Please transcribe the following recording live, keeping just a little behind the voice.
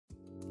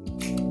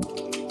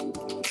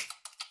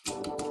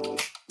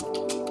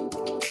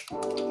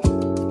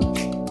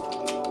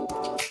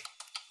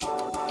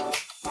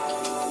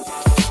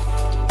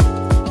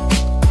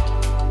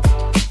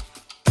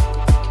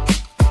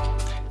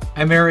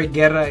I'm Eric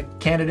Guerra,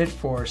 candidate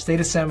for State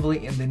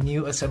Assembly in the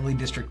new Assembly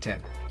District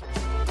 10.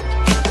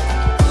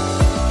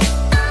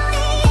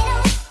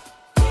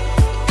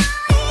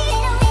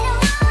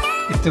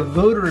 If the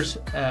voters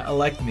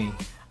elect me,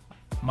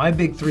 my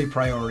big three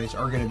priorities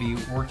are going to be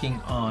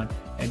working on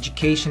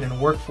education and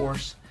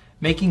workforce,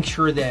 making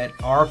sure that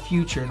our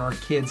future and our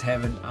kids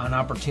have an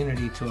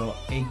opportunity to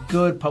a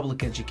good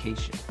public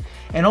education,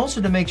 and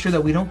also to make sure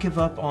that we don't give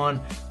up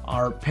on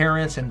our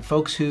parents and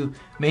folks who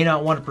may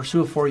not want to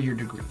pursue a four-year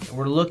degree.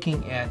 We're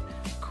looking at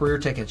career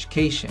tech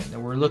education,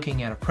 and we're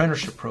looking at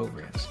apprenticeship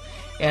programs,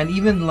 and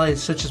even like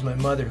such as my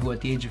mother, who at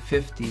the age of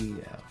 50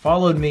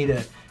 followed me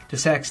to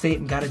Sac State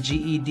and got a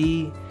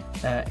GED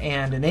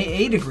and an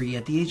AA degree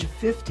at the age of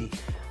 50.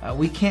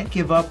 We can't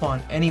give up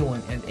on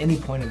anyone at any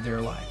point of their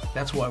life.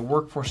 That's why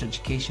workforce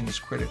education is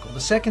critical. The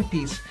second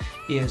piece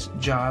is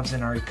jobs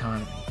in our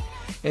economy.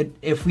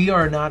 If we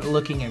are not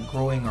looking at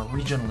growing our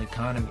regional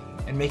economy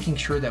and making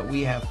sure that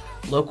we have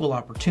local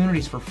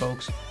opportunities for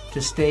folks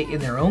to stay in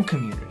their own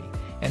community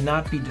and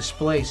not be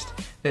displaced,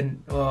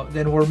 then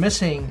we're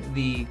missing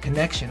the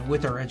connection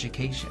with our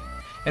education.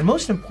 And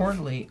most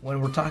importantly, when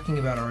we're talking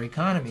about our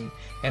economy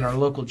and our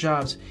local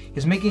jobs,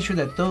 is making sure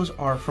that those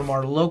are from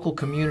our local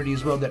community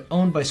as well, that are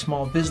owned by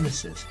small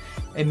businesses,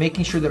 and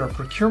making sure that our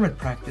procurement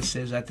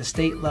practices at the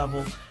state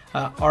level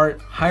are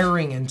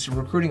hiring and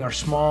recruiting our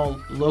small,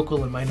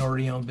 local, and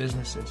minority-owned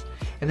businesses.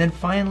 And then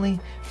finally,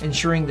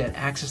 ensuring that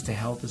access to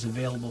health is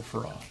available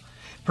for all,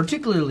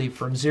 particularly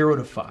from 0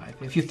 to 5.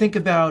 If you think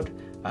about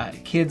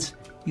kids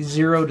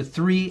 0 to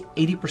 3,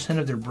 80%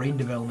 of their brain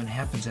development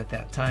happens at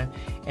that time.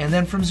 And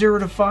then from 0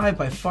 to 5,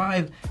 by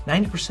 5,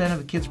 90%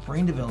 of a kid's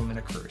brain development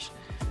occurs.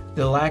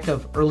 The lack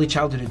of early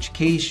childhood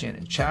education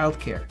and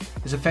childcare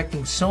is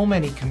affecting so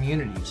many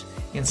communities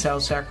in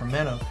South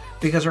Sacramento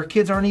because our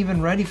kids aren't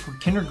even ready for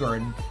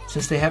kindergarten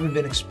since they haven't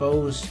been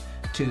exposed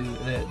to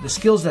the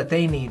skills that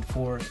they need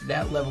for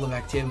that level of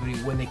activity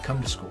when they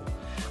come to school.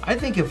 I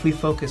think if we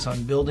focus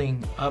on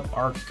building up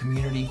our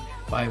community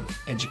by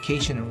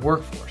education and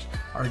workforce,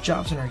 our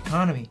jobs and our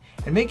economy,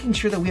 and making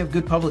sure that we have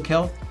good public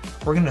health,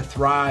 we're going to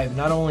thrive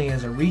not only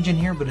as a region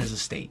here, but as a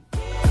state.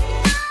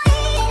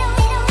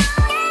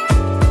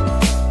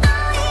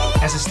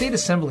 As a state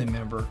assembly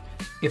member,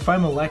 if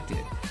I'm elected,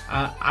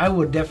 I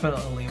would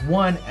definitely,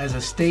 one, as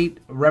a state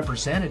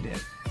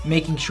representative,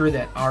 making sure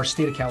that our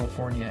state of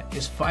California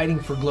is fighting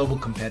for global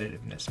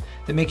competitiveness,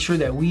 to make sure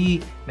that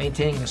we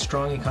maintain a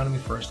strong economy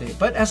for our state.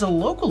 But as a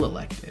local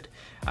elected,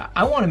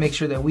 I want to make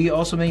sure that we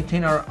also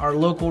maintain our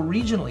local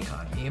regional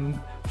economy and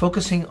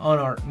focusing on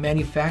our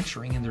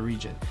manufacturing in the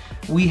region.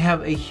 We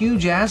have a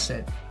huge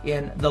asset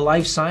in the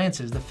life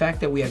sciences. The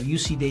fact that we have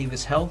UC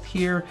Davis Health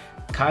here,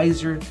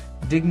 Kaiser,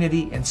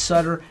 Dignity, and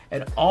Sutter,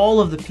 and all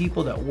of the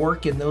people that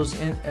work in those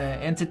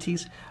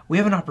entities, we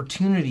have an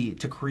opportunity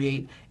to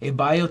create a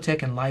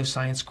biotech and life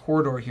science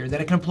corridor here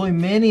that can employ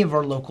many of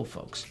our local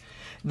folks.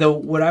 Though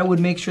what I would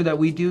make sure that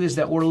we do is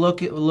that we're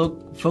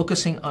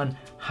focusing on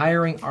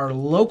hiring our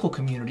local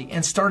community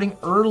and starting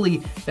early,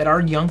 that our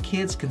young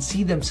kids can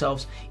see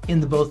themselves in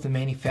both the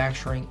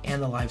manufacturing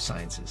and the life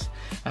sciences.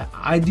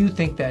 I do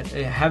think that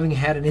having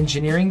had an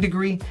engineering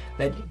degree,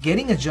 that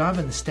getting a job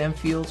in the STEM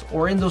fields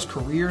or in those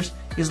careers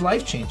is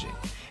life-changing.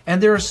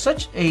 And there is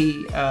such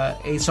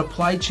a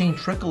supply chain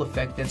trickle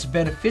effect that's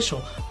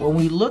beneficial when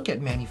we look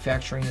at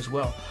manufacturing as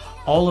well.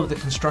 All of the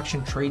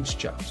construction trades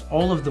jobs,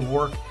 all of the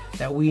work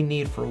that we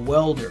need for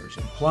welders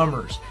and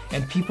plumbers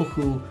and people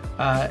who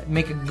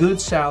make a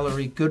good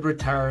salary, good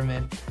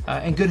retirement,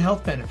 and good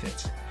health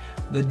benefits.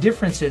 The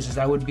difference is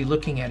I would be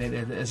looking at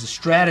it as a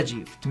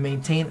strategy to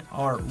maintain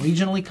our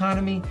regional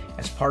economy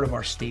as part of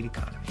our state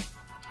economy.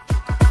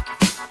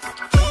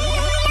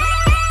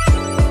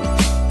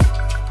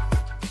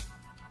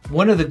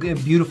 One of the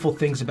beautiful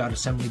things about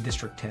Assembly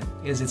District 10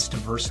 is its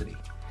diversity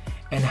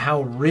and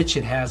how rich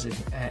it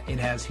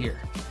has here.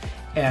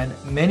 And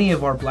many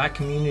of our black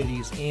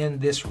communities in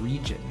this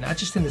region, not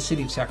just in the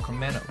city of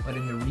Sacramento, but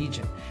in the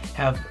region,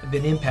 have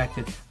been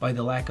impacted by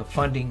the lack of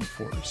funding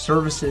for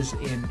services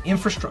in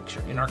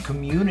infrastructure, in our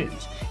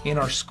communities, in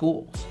our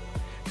schools.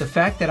 The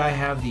fact that I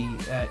have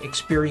the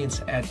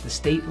experience at the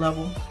state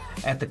level,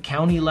 at the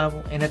county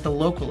level, and at the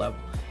local level,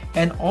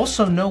 and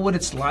also know what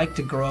it's like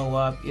to grow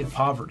up in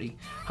poverty,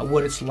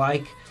 what it's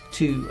like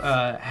to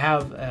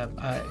have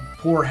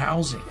poor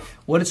housing,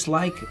 what it's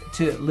like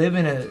to live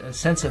in a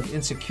sense of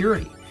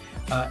insecurity,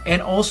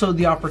 and also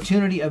the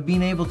opportunity of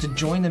being able to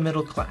join the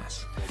middle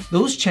class.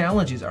 Those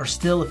challenges are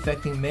still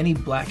affecting many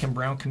black and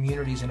brown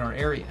communities in our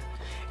area.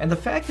 And the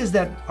fact is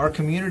that our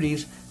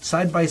communities,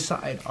 side by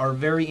side, are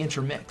very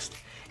intermixed.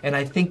 And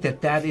I think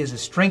that that is a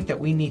strength that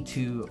we need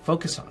to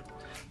focus on.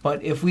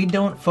 But if we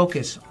don't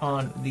focus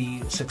on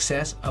the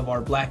success of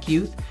our black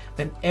youth,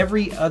 then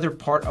every other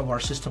part of our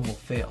system will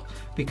fail,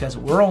 because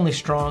we're only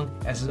strong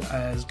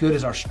as good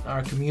as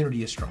our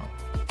community is strong.